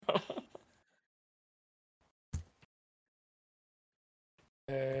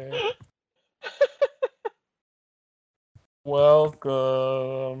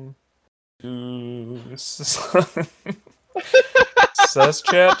Welcome to Says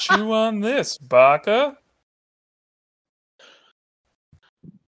Chat Chew on this, Baka.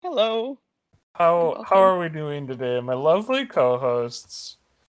 Hello. How are we doing today, my lovely co-hosts,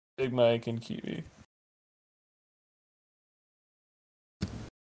 Big Mike and Kiwi?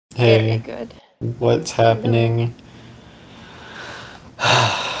 Hey, Very good. what's happening?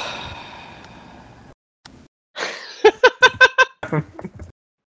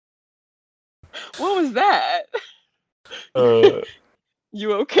 What was that? Uh,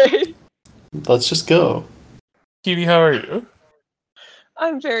 You okay? Let's just go. Kiwi, how are you?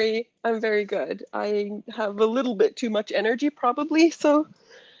 I'm very good. I have a little bit too much energy probably, so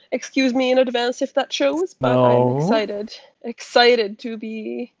excuse me in advance if that shows, but I'm excited to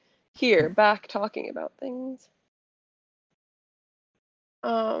be here back talking about things.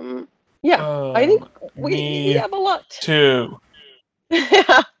 I think we have a lot. Too.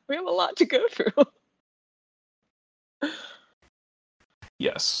 Yeah, we have a lot to go through.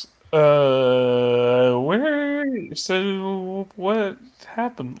 Yes. So what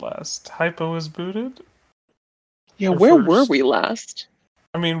happened last? Hypo was booted? Yeah, Or where were first? we last?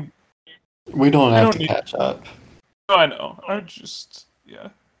 I mean, we don't have to catch up. No, I know. Yeah.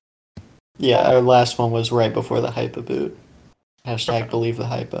 Yeah, our last one was right before the hypa boot. Hashtag believe the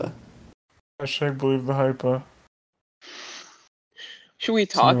hypa. Hashtag believe the hypa. Should we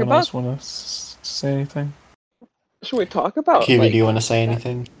talk about? Else want to say anything? Should we talk about? Kiwi, do you want to say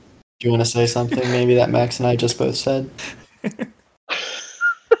anything? Do you want to say something maybe that Max and I just both said?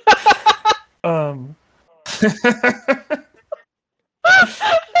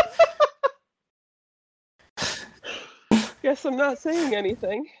 Guess I'm not saying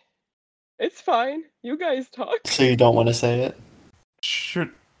anything. It's fine. You guys talk. So you don't want to say it? Should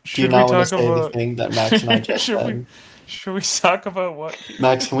do you not want to say the thing that Max and I just said? Should we talk about what?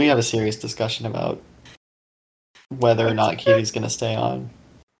 Max, can we have a serious discussion about whether or not Kiwi's going to stay on?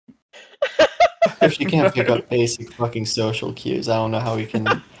 If she can't pick up basic fucking social cues, I don't know how we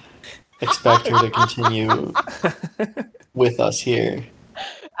can expect her to continue with us here.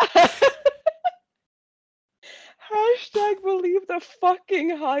 Hashtag believe the fucking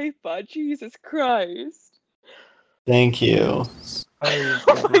hypa. Jesus Christ. Thank you.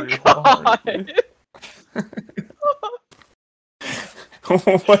 Oh my god.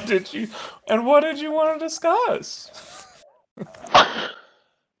 What did you want to discuss?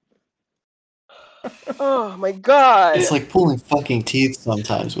 Oh my god. It's like pulling fucking teeth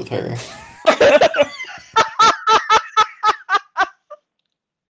sometimes with her.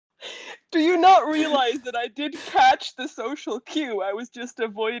 Do you not realize that I did catch the social cue? I was just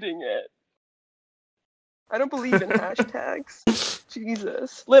avoiding it. I don't believe in hashtags.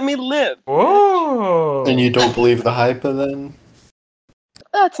 Jesus. Let me live. Whoa. And you don't believe the hypa then?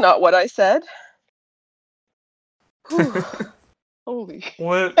 That's not what I said. Holy.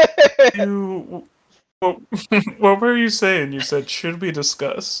 What were you saying? You said, should we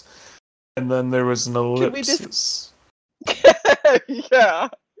discuss? And then there was an ellipsis. Yeah.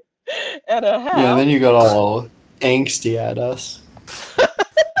 And a half. Yeah, then you got all angsty at us.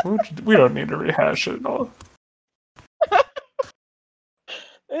 We don't need to rehash it all.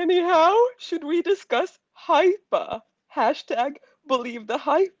 Anyhow, should we discuss hypa? Hashtag believe the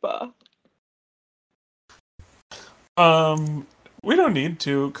hypa. We don't need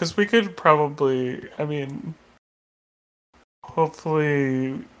to, because we could probably,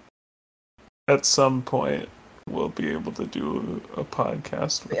 hopefully at some point we'll be able to do a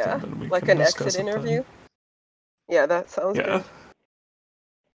podcast with them, and we like can an exit interview. Then. Yeah, that sounds good.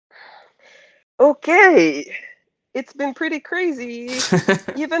 Okay, it's been pretty crazy,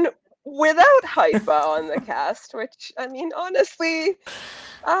 even without hypa on the cast. Which honestly,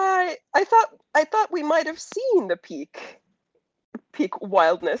 I thought we might have seen the peak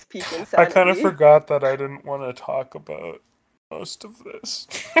wildness, peak insanity. I kind of forgot that I didn't want to talk about most of this.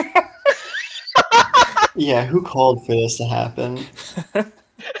 Yeah, who called for this to happen?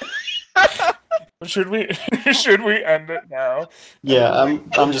 Should we end it now? Yeah,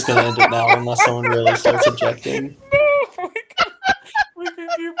 I'm just gonna end it now unless someone really starts objecting. No, we can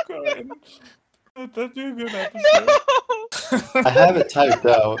keep going. That'd be a good episode. No! I have it typed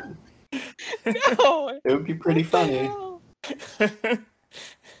out. No! It would be pretty funny.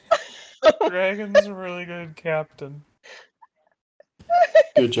 Dragon's a really good captain.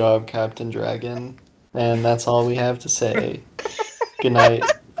 Good job, Captain Dragon. And that's all we have to say. Good night,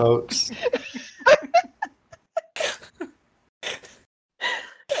 folks.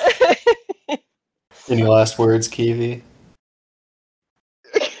 Any last words, Kiwi?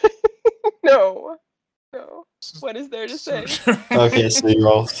 No. This What is there to say? Okay, so you're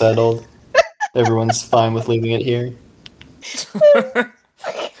all settled. Everyone's fine with leaving it here.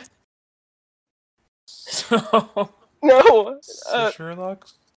 So No. Sherlock.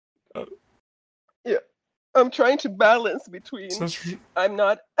 Yeah. I'm trying to balance between. So I'm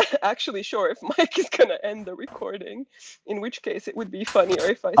not actually sure if Mike is gonna end the recording, in which case it would be funnier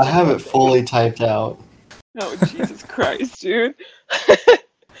if I I said have it nothing. fully typed out. Oh, Jesus Christ, dude.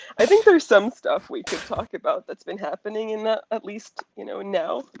 I think there's some stuff we could talk about that's been happening in that, at least,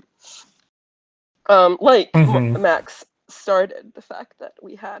 now. Like Max started the fact that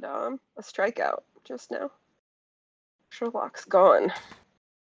we had a strikeout just now. Sherlock's gone.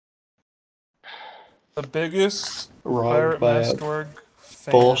 The biggest Robbed Pirate by a MastORG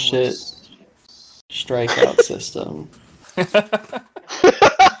fan bullshit was... strikeout system.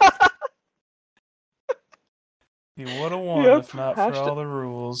 He would have won Yep, if not for all the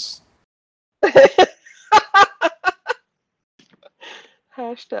rules.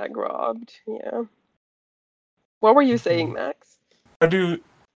 Hashtag robbed. Yeah. What were you saying, Max? I do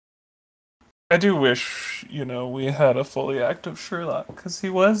wish, we had a fully active Sherlock, because he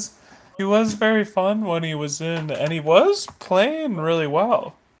was very fun when he was in, and he was playing really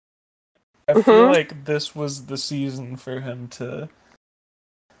well. I feel like this was the season for him to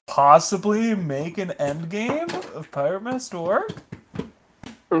possibly make an endgame of Pirate MastORG.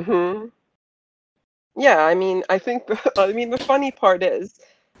 Yeah, I mean, I think the funny part is,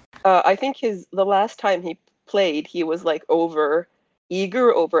 I think the last time he played, he was like over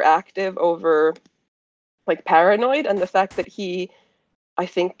eager, overactive, over like paranoid, and the fact that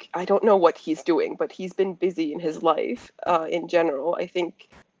I don't know what he's doing, but he's been busy in his life in general. I think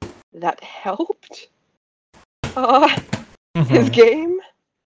that helped his game.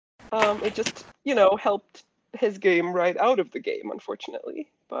 It just, helped his game right out of the game, unfortunately.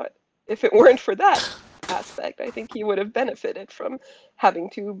 But if it weren't for that aspect, I think he would have benefited from having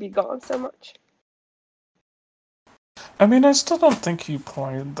to be gone so much. I mean, I still don't think he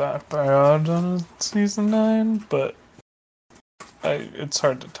played that bad on season 9, but it's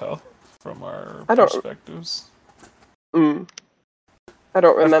hard to tell from our perspectives. I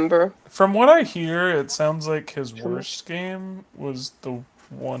don't remember. From what I hear, it sounds like his worst game was the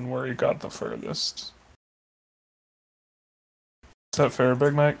one where he got the furthest. Is that fair,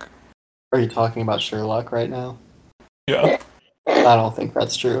 Big Mike? Are you talking about Sherlock right now? Yeah. I don't think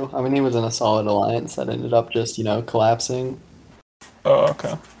that's true. I mean, he was in a solid alliance that ended up just, collapsing. Oh,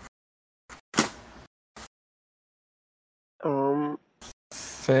 okay.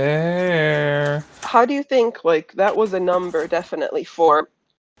 Fair. How do you think, like, that was a number definitely for...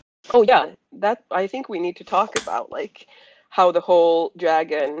 Oh, yeah, that I think we need to talk about, like, how the whole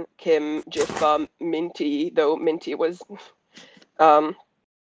Dragon, Kim, Jiffa, Minty, though Minty was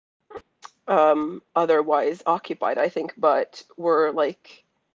otherwise occupied, I think, but were, like,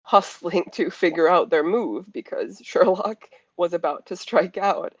 hustling to figure out their move because Sherlock was about to strike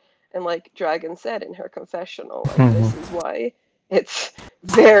out. And like Dragon said in her confessional, like, this is why it's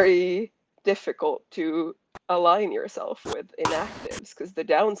very difficult to align yourself with inactives, because the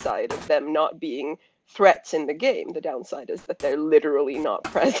downside of them not being threats in the game, the downside is that they're literally not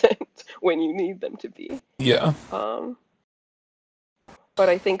present when you need them to be. Yeah. But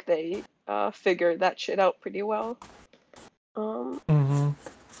I think they figured that shit out pretty well.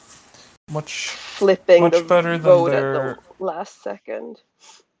 Flipping much the better vote than at the last second.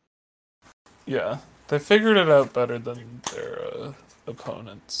 Yeah, they figured it out better than their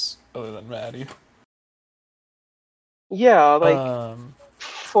opponents, other than Maddie. Yeah, like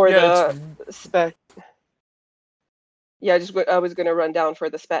for the spec. Yeah, I was gonna run down for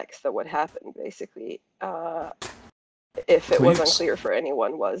the specs that what happened basically. If it was unclear for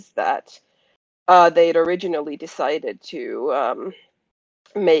anyone, was that they'd originally decided to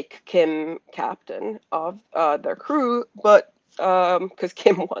make Kim captain of their crew, but because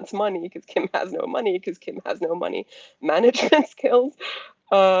Kim wants money, because Kim has no money, because Kim has no money management skills,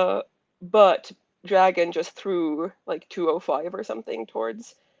 but Dragon just threw like 205 or something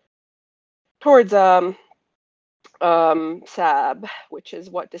towards Sab, which is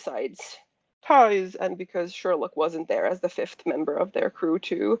what decides ties, and because Sherlock wasn't there as the 5th member of their crew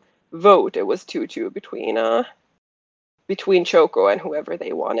to vote, it was 2-2 between Choco and whoever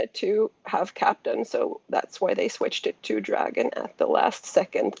they wanted to have captain, so that's why they switched it to Dragon at the last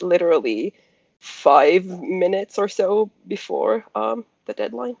second, literally 5 minutes or so before the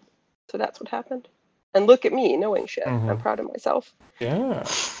deadline. So that's what happened. And look at me, knowing shit. I'm proud of myself. Yeah.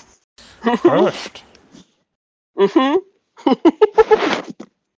 Crushed.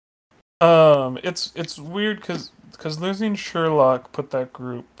 It's weird because losing Sherlock put that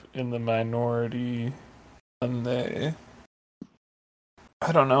group in the minority and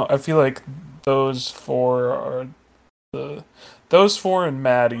I don't know. I feel like those four are those four and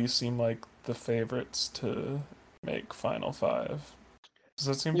Maddie seem like the favorites to make Final Five. Does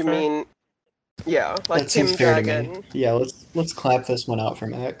that seem You fair? mean, yeah, like That seems Kim fair to me. Dragon. Yeah, let's clap this one out for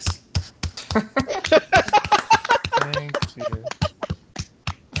Max. Thank you.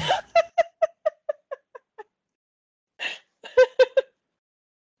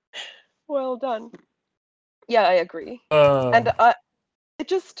 Well done. Yeah, I agree. Um, And it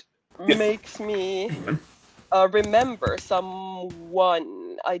just makes me remember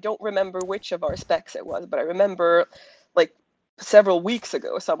someone. I don't remember which of our specs it was, but I remember like several weeks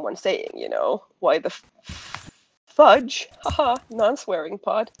ago someone saying, why the fudge, haha, non-swearing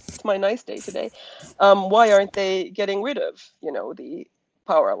pod. It's my nice day today. Why aren't they getting rid of, the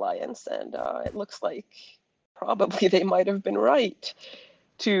Power Alliance? And it looks like probably they might have been right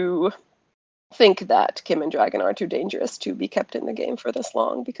to think that Kim and Dragon are too dangerous to be kept in the game for this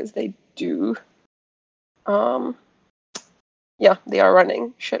long, because they do. Yeah, they are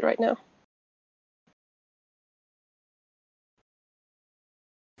running shit right now.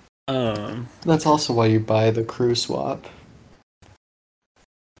 That's also why you buy the crew swap.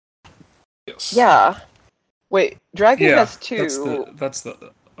 yes. Yeah. Wait, Dragon has two. That's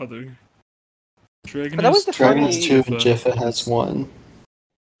the other. Dragon But that was has the Dragon funny- has two and Jiffa has one.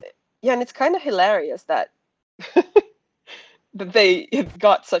 Yeah, and it's kind of hilarious that that they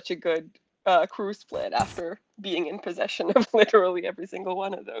got such a good crew split after being in possession of literally every single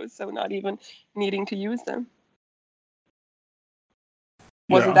one of those, so not even needing to use them.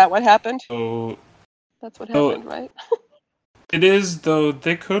 Wasn't that what happened? So That's what happened, right? it is, though.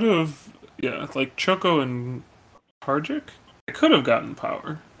 They could have, like Choco and Harjic, they could have gotten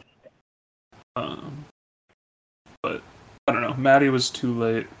power. But I don't know. Maddie was too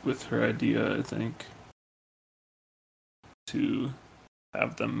late with her idea, I think, to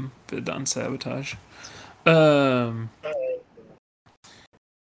have them bid on sabotage. I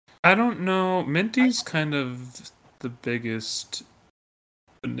don't know. Minty's kind of the biggest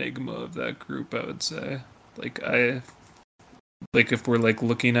enigma of that group, I would say. Like if we're like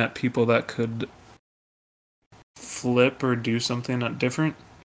looking at people that could flip or do something different.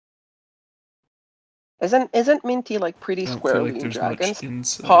 Isn't Minty like pretty I don't feel squarely like in there's Dragon's much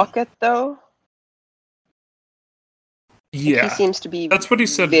insight. pocket though? Yeah, Like, he seems to be that's what he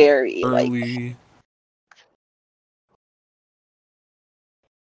said very early. like.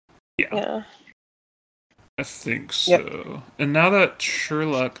 Yeah. I think so. Yep. And now that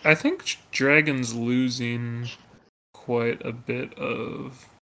Sherlock, I think Dragon's losing quite a bit of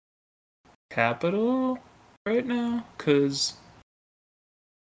capital right now, because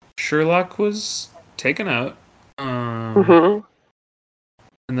Sherlock was taken out. And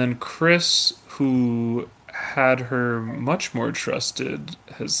then Chris, who had her much more trusted,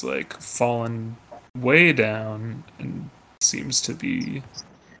 has like fallen way down and seems to be,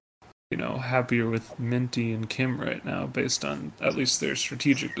 happier with Minty and Kim right now, based on at least their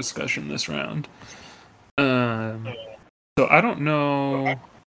strategic discussion this round. So I don't know.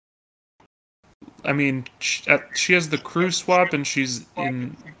 I mean, she has the crew swap and she's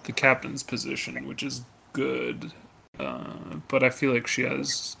in the captain's position, which is good. But I feel like she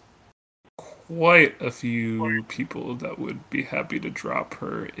has quite a few people that would be happy to drop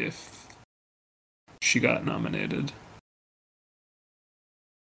her if she got nominated.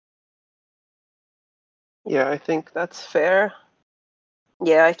 Yeah, I think that's fair.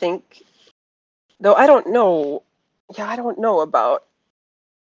 Yeah, I think, though I don't know. Yeah, I don't know about.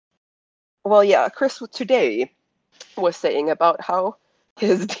 Well, yeah, Chris today was saying about how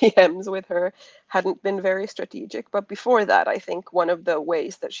his DMs with her hadn't been very strategic. But before that, I think one of the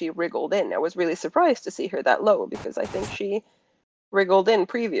ways that she wriggled in, I was really surprised to see her that low, because I think she wriggled in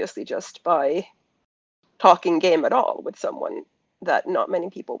previously just by talking game at all with someone that not many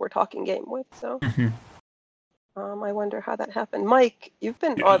people were talking game with. So I wonder how that happened. Mike, you've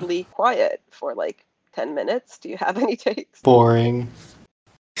been oddly quiet for like 10 minutes. Do you have any takes? Boring.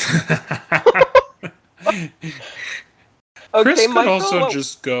 Chris could Michael, also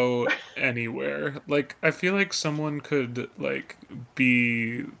just go anywhere. Like, I feel like someone could, like,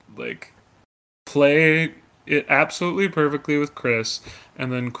 play it absolutely perfectly with Chris,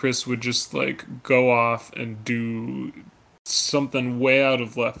 and then Chris would just, like, go off and do something way out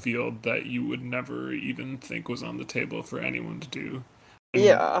of left field that you would never even think was on the table for anyone to do. And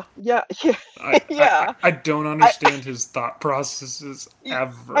yeah. I don't understand his thought processes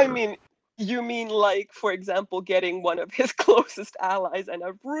ever. I mean, You mean like, for example, getting one of his closest allies and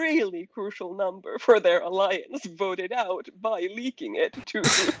a really crucial number for their alliance voted out by leaking it to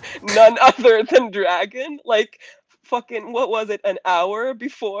none other than Dragon? Like, fucking, what was it, an hour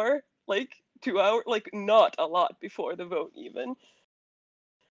before? Like, 2 hours? Like, not a lot before the vote, even.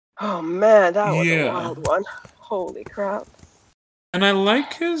 Oh man, that was a Yeah. wild one. Holy crap. And I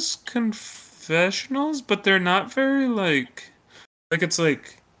like his confessionals, but they're not very it's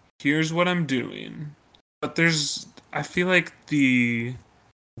like, here's what I'm doing. But I feel like the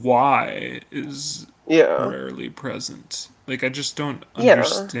why is Yeah. rarely present. Like, I just don't Yeah.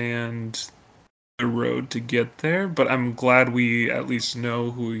 understand the road to get there, but I'm glad we at least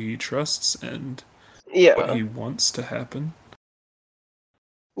know who he trusts and what Yeah. he wants to happen.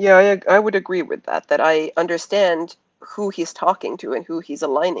 Yeah, I would agree with that, that I understand who he's talking to and who he's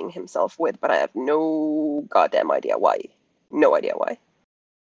aligning himself with, but I have no goddamn idea why. No idea why.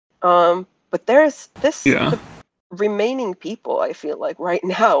 But there's this, Yeah. the remaining people, I feel like right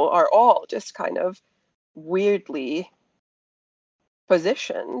now are all just kind of weirdly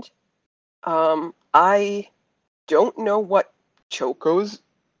positioned. I don't know what Choco's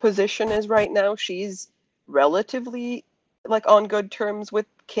position is right now. She's relatively like on good terms with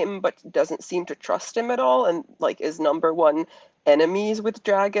Kim, but doesn't seem to trust him at all, and like is number one enemies with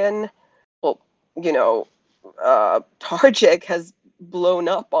Dragon. Well, you know, Tarjik has blown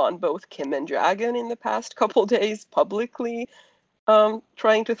up on both Kim and Dragon in the past couple days publicly,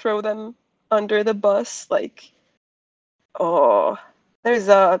 trying to throw them under the bus. Like, oh, there's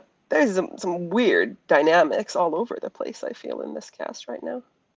some weird dynamics all over the place, I feel, in this cast right now.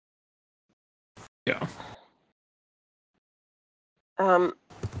 Yeah.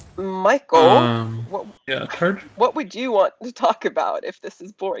 Michael, what would you want to talk about if this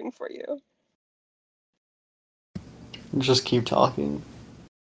is boring for you? Just keep talking.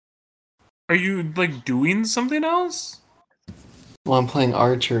 Are you, like, doing something else? Well, I'm playing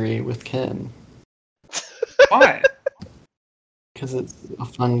archery with Kim. Why? Because it's a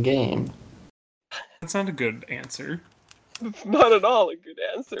fun game. That's not a good answer. It's not at all a good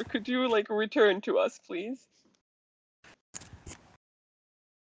answer. Could you, like, return to us, please?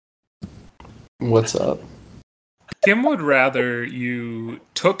 What's up? Kim would rather you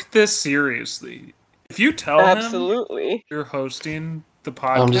took this seriously. If you tell Absolutely. him you're hosting the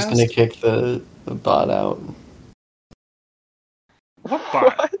podcast... I'm just gonna kick the bot out. What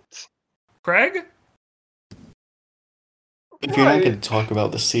bot? What? Craig? If you're not gonna talk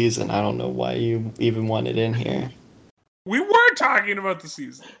about the season, I don't know why you even want it in here. We were talking about the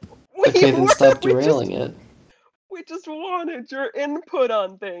season. Okay, then stop derailing it. We just wanted your input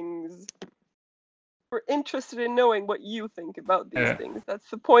on things. We're interested in knowing what you think about these things. That's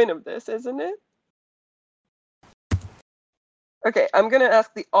the point of this, isn't it? Okay, I'm gonna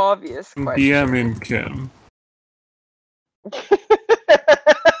ask the obvious question. DMing Kim.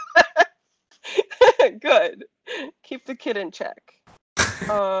 Good. Keep the kid in check.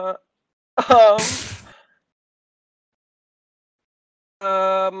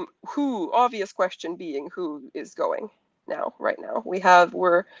 Who? Obvious question being who is going now? Right now,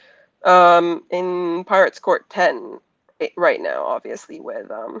 we're in Pirates Court 10 right now, obviously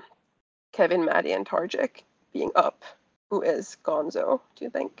with Kevin, Maddie, and Tarjik being up. Who is Gonzo? Do you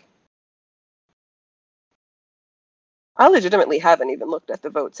think? I legitimately haven't even looked at the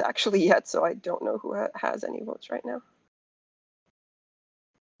votes actually yet, so I don't know who has any votes right now.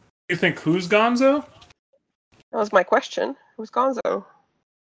 You think who's Gonzo? That was my question. Who's Gonzo?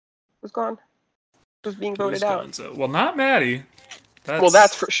 Who's gone? Who's being voted out? Gonzo? Well, not Maddie.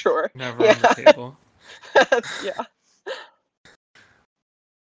 That's for sure. Never on the table. Yeah.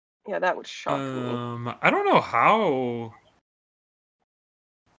 Yeah, that would shock me. I don't know how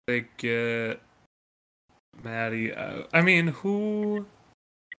they get Maddie out. I mean, who...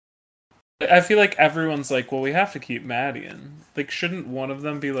 I feel like everyone's like, well, we have to keep Maddie in. Like, shouldn't one of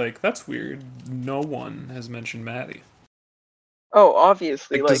them be like, that's weird. No one has mentioned Maddie. Oh,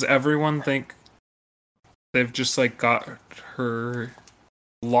 obviously. Like, does everyone think they've just, like, got her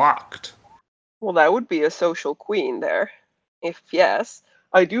locked? Well, that would be a social queen there. If yes,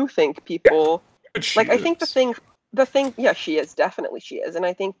 I do think people... Yeah, like, I think the thing, yeah, she is. Definitely she is. And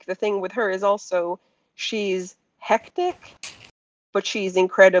I think the thing with her is also she's hectic, but she's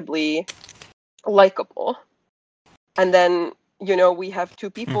incredibly likable. And then, you know, we have two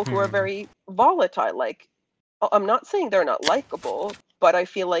people who are very volatile. Like, I'm not saying they're not likable, but I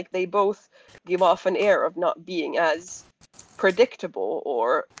feel like they both give off an air of not being as predictable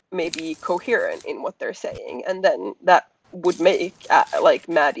or maybe coherent in what they're saying. And then that would make, like,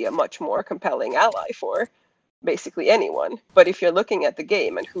 Maddie a much more compelling ally for basically anyone. But if you're looking at the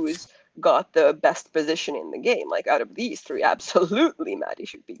game and who's got the best position in the game. Like, out of these three, absolutely Maddie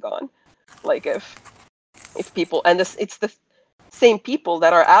should be gone. Like, if people, and it's the same people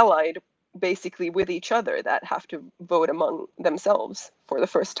that are allied basically with each other that have to vote among themselves for the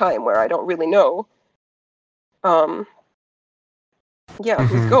first time, where I don't really know who's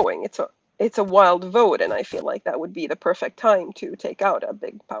going. It's a wild vote, and I feel like that would be the perfect time to take out a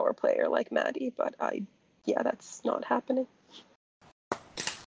big power player like Maddie, but that's not happening.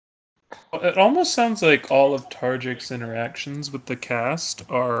 It almost sounds like all of Tarjik's interactions with the cast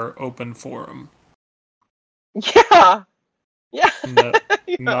are open forum. Yeah. Yeah.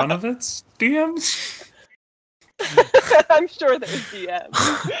 None of it's DMs? I'm sure there's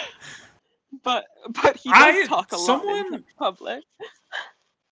DMs. But he does talk a lot in public.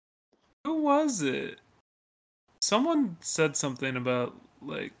 Who was it? Someone said something about,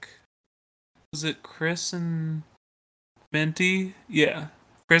 like, was it Chris and Minty? Yeah.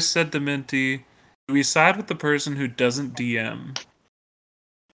 Chris said to Minty, "Do we side with the person who doesn't DM?"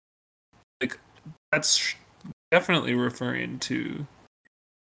 Like, that's definitely referring to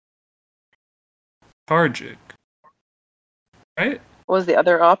Tarjik. Right? What was the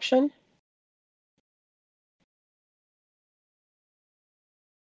other option?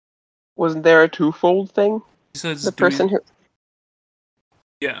 Wasn't there a twofold thing? He says, the person who...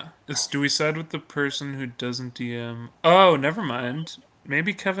 Yeah. It's, do we side with the person who doesn't DM? Oh, never mind.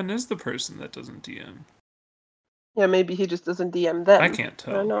 Maybe Kevin is the person that doesn't DM. Yeah, maybe he just doesn't DM them. I can't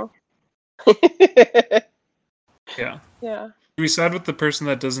tell. I don't know. Yeah. Yeah. Do we side with the person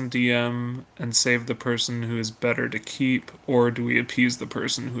that doesn't DM and save the person who is better to keep, or do we appease the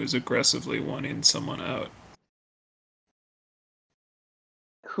person who is aggressively wanting someone out?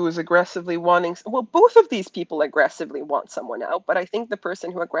 Who is aggressively wanting... Well, both of these people aggressively want someone out, but I think the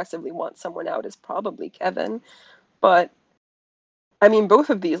person who aggressively wants someone out is probably Kevin. But, I mean, both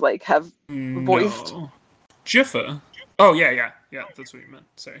of these, like, have voiced... No. Jiffa. Oh, yeah, that's what you meant.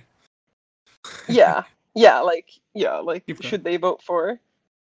 Sorry. Yeah, should they vote for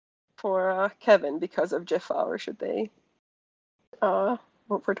Kevin because of Jiffa, or should they vote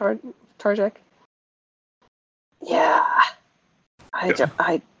for Tarjik? Yeah. I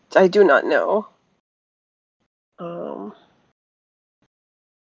do not know.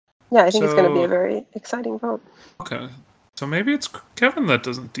 Yeah, I think it's going to be a very exciting vote. Okay. So maybe it's Kevin that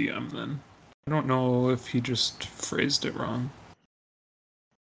doesn't DM then. I don't know if he just phrased it wrong.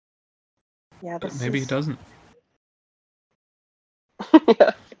 Yeah, but maybe he doesn't.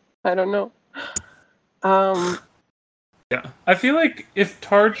 Yeah, I don't know. Yeah, I feel like if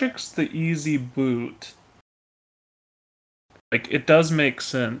Tarjik's the easy boot, like, it does make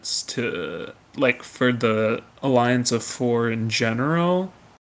sense to, like, for the Alliance of Four in general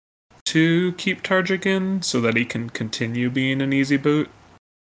to keep Tarjik in so that he can continue being an easy boot.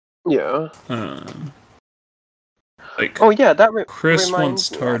 Yeah. Like, oh yeah, that Chris wants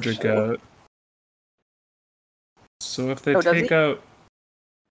Tarjik out. So if they take out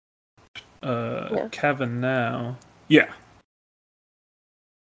Kevin now, yeah.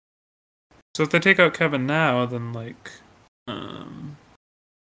 So if they take out Kevin now, then, like, I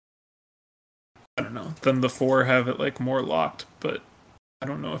don't know. Then the four have it, like, more locked, but I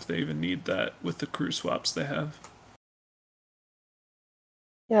don't know if they even need that with the crew swaps they have.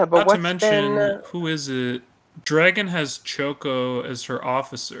 Yeah, but not to mention, who is it? Dragon has Choco as her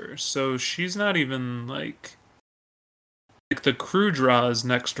officer, so she's not even, like the crew draws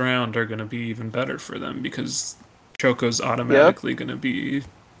next round are going to be even better for them because Choco's automatically going to be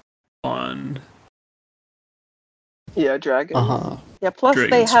on. Yeah, Dragon. Yeah, plus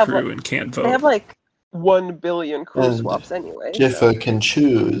Dragon's they have crew and can't vote. They have like 1 billion crew swaps anyway. Jiffa can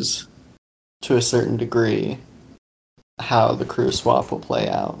choose to a certain degree how the crew swap will play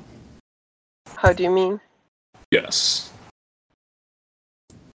out. How do you mean? Yes.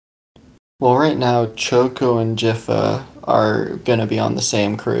 Well, right now, Choco and Jiffa are going to be on the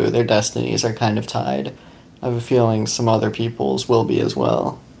same crew. Their destinies are kind of tied. I have a feeling some other people's will be as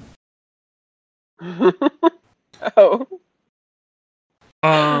well. Oh.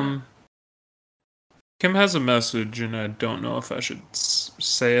 Kim has a message, and I don't know if I should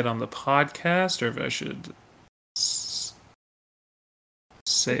say it on the podcast or if I should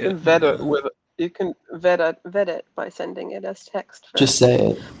say it. You can vet it by sending it as text first. Just say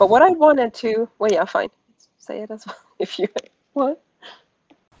it. But what I wanted to... Well, yeah, fine. Say it as well if you... What?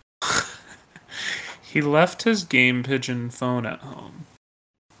 He left his game pigeon phone at home.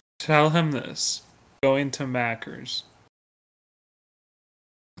 Tell him this. Going to Macker's.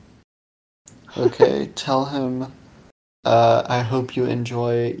 Okay, tell him, I hope you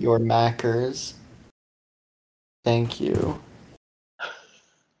enjoy your Macker's. Thank you.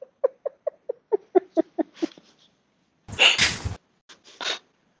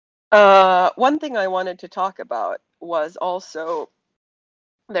 One thing I wanted to talk about was also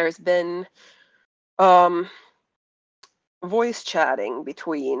there's been voice chatting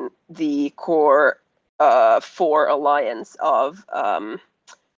between the core 4 alliance of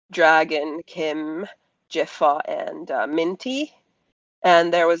Dragon, Kim, Jiffa, and Minty.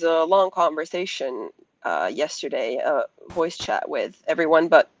 And there was a long conversation yesterday, a voice chat with everyone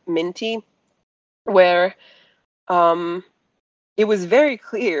but Minty, where it was very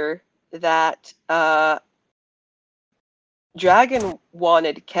clear that Dragon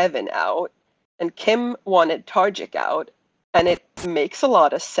wanted Kevin out and Kim wanted Tarjik out, and it makes a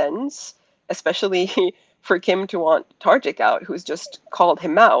lot of sense, especially for Kim to want Tarjik out, who's just called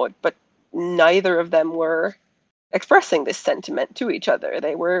him out, but neither of them were expressing this sentiment to each other.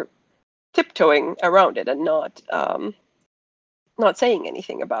 They were tiptoeing around it and not saying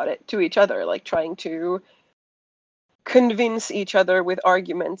anything about it to each other, like trying to convince each other with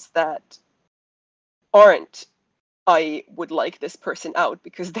arguments that aren't I would like this person out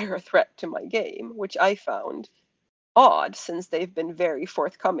because they're a threat to my game, which I found odd since they've been very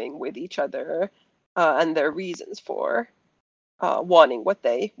forthcoming with each other and their reasons for wanting what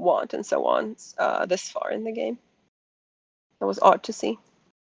they want and so on this far in the game. That was odd to see.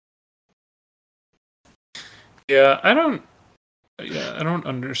 Yeah, I don't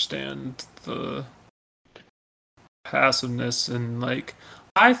understand the passiveness, and like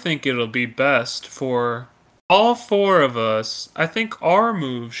I think it'll be best for all 4 of us. I think our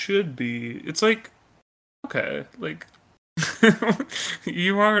move should be, it's like, okay, like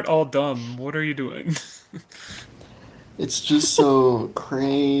you aren't all dumb. What are you doing? It's just so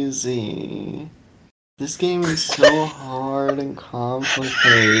crazy. This game is so hard and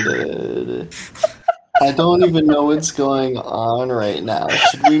complicated. I don't even know what's going on right now.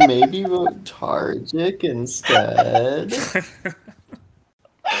 Should we maybe vote Tarjik instead?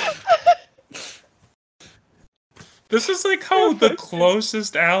 This is like how the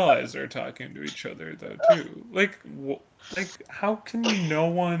closest allies are talking to each other, though, too. Like how can no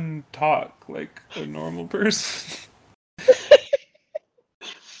one talk like a normal person?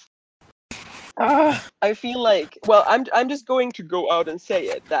 I feel like, well, I'm just going to go out and say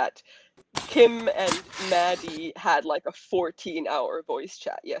it that Kim and Maddie had like a 14-hour voice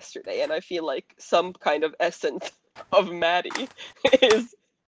chat yesterday, and I feel like some kind of essence of Maddie is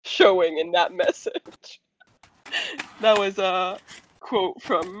showing in that message. That was a quote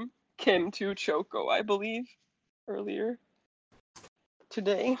from Kim to Choco, I believe, earlier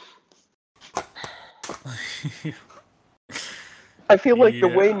today. I feel like the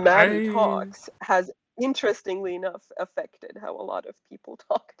way Maddie talks has, interestingly enough, affected how a lot of people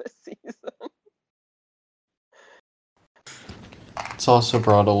talk this season. It's also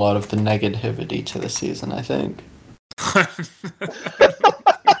brought a lot of the negativity to the season, I think.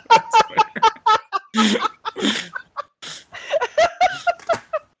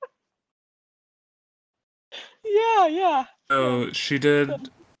 Yeah. So she did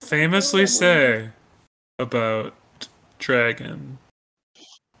famously say about Dragon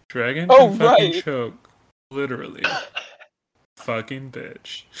can fucking choke. Literally. Fucking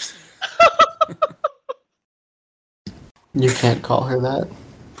bitch. You can't call her that.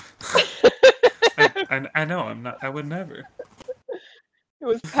 I know, I'm not. I would never. It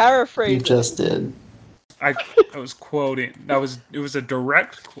was paraphrasing. You just did. I was quoting. It was a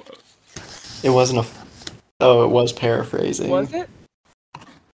direct quote. It wasn't Oh, it was paraphrasing. Was it?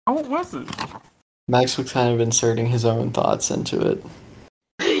 Oh, was it? Max was kind of inserting his own thoughts into it.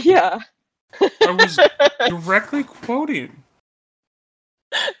 Yeah. I was directly quoting.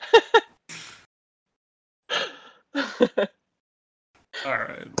 All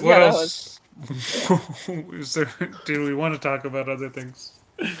right. What else? Do we want to talk about other things?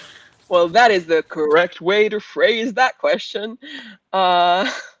 Well, that is the correct way to phrase that question.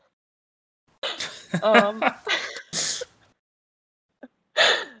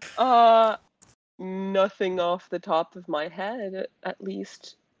 Nothing off the top of my head, at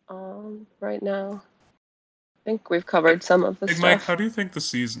least right now. I think we've covered some of the stuff. Mike, how do you think the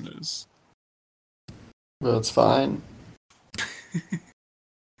season is? Well, it's fine.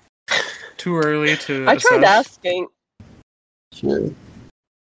 Too early to I tried asking. Sure.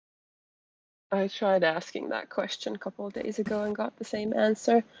 I tried asking that question a couple of days ago and got the same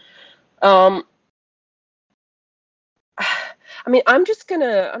answer. I mean, I'm just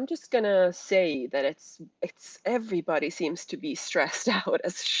gonna say that it's everybody seems to be stressed out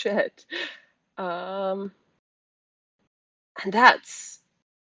as shit, and that's,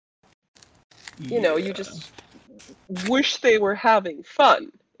 you know, you just wish they were having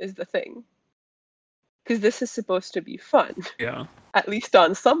fun is the thing. Because this is supposed to be fun, Yeah. at least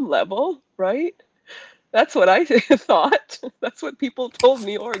on some level, right? That's what I thought. That's what people told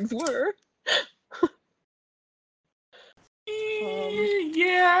me orgs were.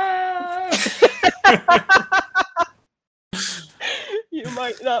 Yeah. You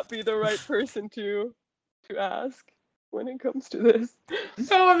might not be the right person to ask when it comes to this.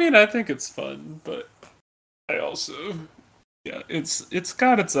 No, I mean I think it's fun, but I also it's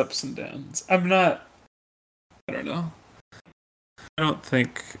got its ups and downs. I don't know. I don't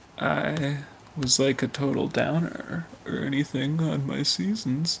think I was like a total downer or anything on my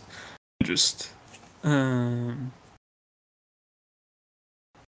seasons. Just I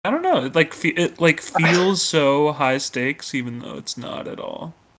don't know. It feels so high stakes, even though it's not at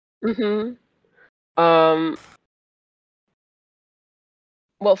all. Mm-hmm.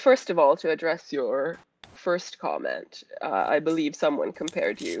 Well, first of all, to address your first comment, I believe someone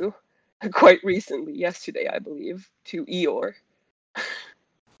compared you quite recently, yesterday, I believe, to Eeyore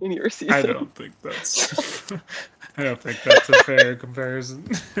in your season. I don't think that's. I don't think that's a fair comparison.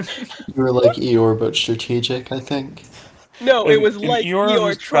 You were like Eeyore, but strategic, I think. No, it was An like Eeyore who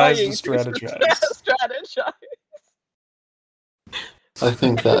Eeyore tries to trying to strategize. strategize. I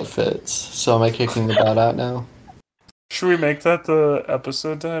think that fits. So am I kicking the bot out now? Should we make that the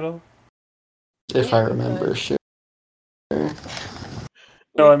episode title? If Yeah, I we remember, could. sure.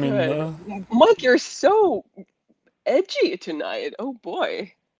 No, We I mean could. Mike, you're so edgy tonight. Oh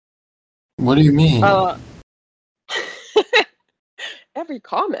boy. What do you mean? Every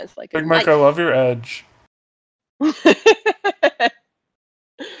comment's like a Big Mike, knife. I love your edge.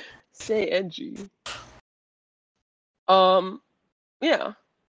 Say edgy. Yeah.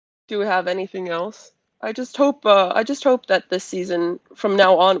 Do we have anything else? I just hope that this season, from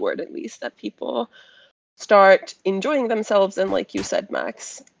now onward at least, that people start enjoying themselves and, like you said,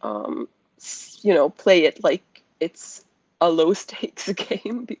 Max, play it like it's a low stakes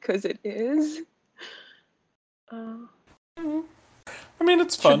game, because it is. I mean,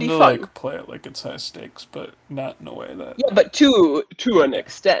 it's Should fun be to fun. play it like it's high stakes, but not in a way that. Yeah, but to an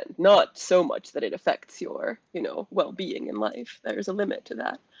extent, not so much that it affects your, well-being in life. There's a limit to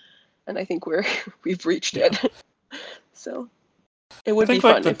that, and I think we've reached it. So it would I think be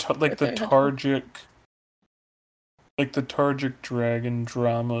fun the if they had fun. the Targic dragon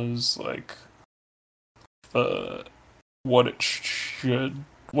dramas, like what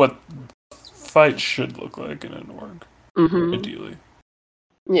fights should look like in an org, ideally.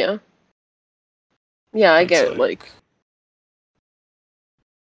 Yeah. Yeah, I get it.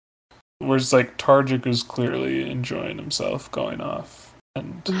 Whereas Targic is clearly enjoying himself going off,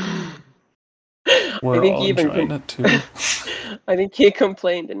 and we're all enjoying it too. I think he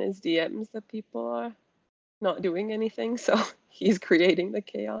complained in his DMs that people are not doing anything, so he's creating the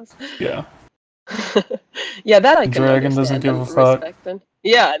chaos. Yeah. Yeah, that I can Dragon doesn't understand give and a fuck. respect. And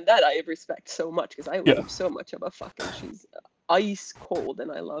yeah, and that I respect so much, because I leave so much of a fuck, and she's ice cold,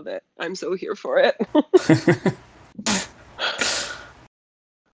 and I love it. I'm so here for it.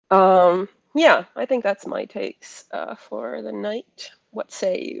 Yeah, I think that's my takes for the night. What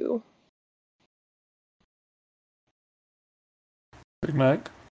say you? Big Mac?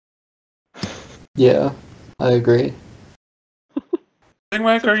 Yeah, I agree. Big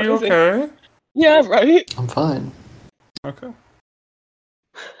Mac, are you okay? Yeah, right? I'm fine. Okay.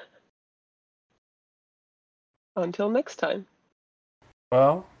 Until next time.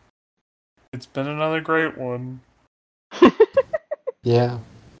 Well, it's been another great one. Yeah.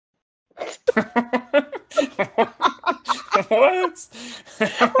 What the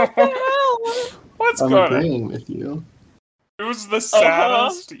hell? What's I'm going on? agreeing with you. It was the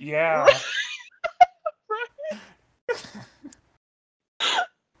saddest. Yeah.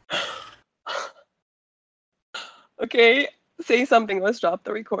 Okay, say something. Let's stop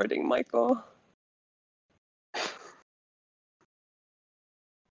the recording, Michael.